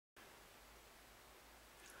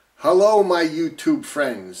Hello my YouTube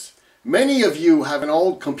friends. Many of you have an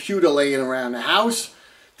old computer laying around the house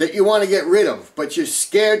that you want to get rid of, but you're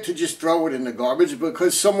scared to just throw it in the garbage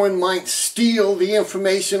because someone might steal the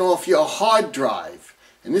information off your hard drive.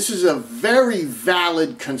 And this is a very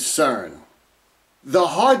valid concern. The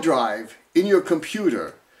hard drive in your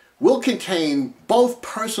computer will contain both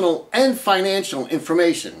personal and financial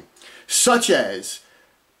information, such as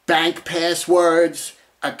bank passwords,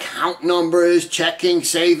 account numbers, checking,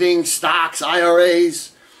 savings, stocks,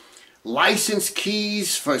 IRAs, license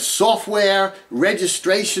keys for software,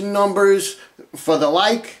 registration numbers for the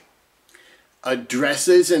like,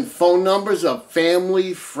 addresses and phone numbers of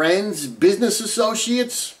family, friends, business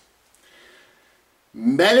associates,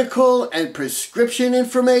 medical and prescription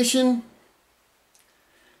information.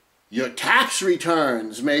 Your tax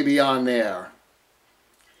returns may be on there.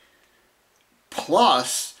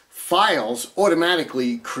 Plus, files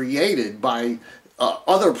automatically created by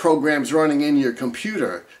other programs running in your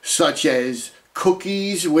computer, such as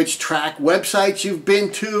cookies which track websites you've been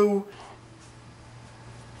to.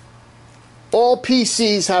 All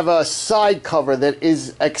PCs have a side cover that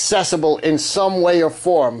is accessible in some way or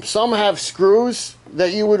form. Some have screws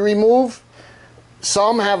that you would remove.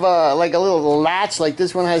 Some have like a little latch, like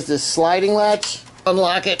this one has this sliding latch.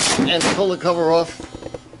 Unlock it and pull the cover off.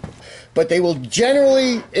 But they will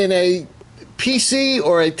generally, in a PC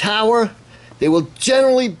or a tower, they will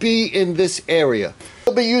generally be in this area.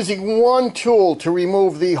 We'll be using one tool to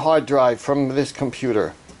remove the hard drive from this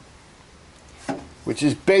computer, which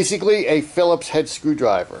is basically a Phillips head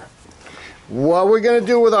screwdriver. What we're going to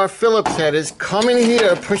do with our Phillips head is come in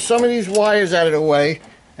here, push some of these wires out of the way,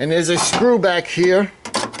 and there's a screw back here.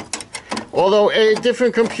 Although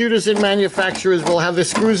different computers and manufacturers will have the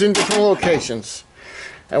screws in different locations.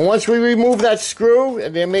 And once we remove that screw,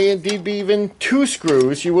 and there may indeed be even two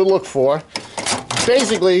screws you will look for,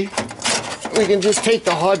 basically we can just take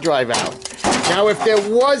the hard drive out. Now if there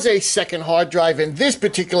was a second hard drive in this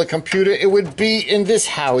particular computer, it would be in this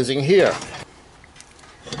housing here.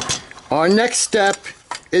 Our next step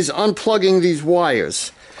is unplugging these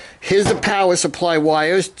wires. Here's the power supply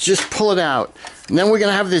wires, just pull it out. And then we're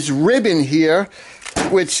going to have this ribbon here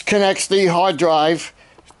which connects the hard drive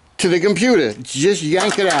to the computer. Just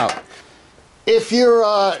yank it out. If you're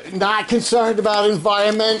not concerned about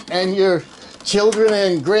environment and your children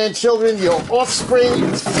and grandchildren, your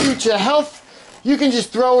offspring's future health, you can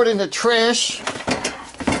just throw it in the trash,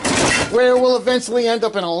 where it will eventually end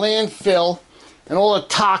up in a landfill, and all the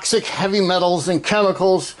toxic heavy metals and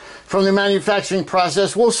chemicals from the manufacturing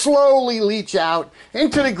process will slowly leach out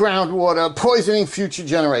into the groundwater, poisoning future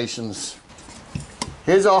generations.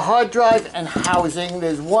 Here's our hard drive and housing.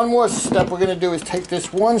 There's one more step we're going to do, is take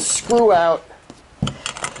this one screw out.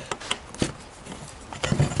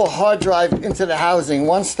 The hard drive into the housing.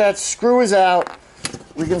 Once that screw is out,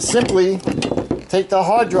 we can simply take the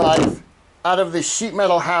hard drive out of the sheet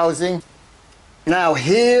metal housing. Now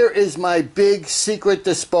here is my big secret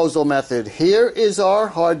disposal method. Here is our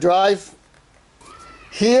hard drive.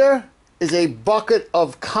 Here is a bucket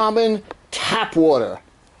of common tap water.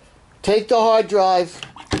 Take the hard drive,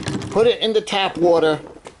 put it in the tap water,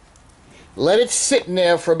 let it sit in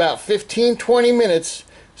there for about 15-20 minutes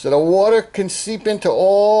so the water can seep into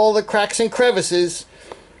all the cracks and crevices.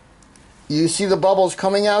 You see the bubbles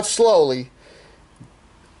coming out slowly,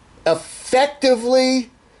 effectively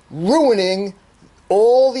ruining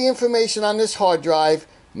all the information on this hard drive,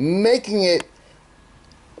 making it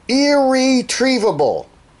irretrievable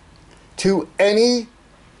to any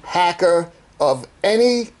hacker of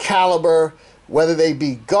any caliber, whether they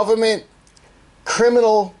be government,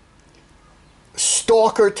 criminal,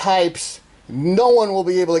 stalker types. No one will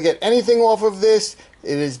be able to get anything off of this.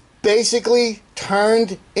 It is basically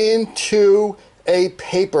turned into a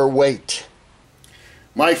paperweight.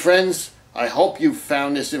 My friends, I hope you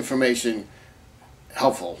found this information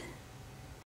helpful.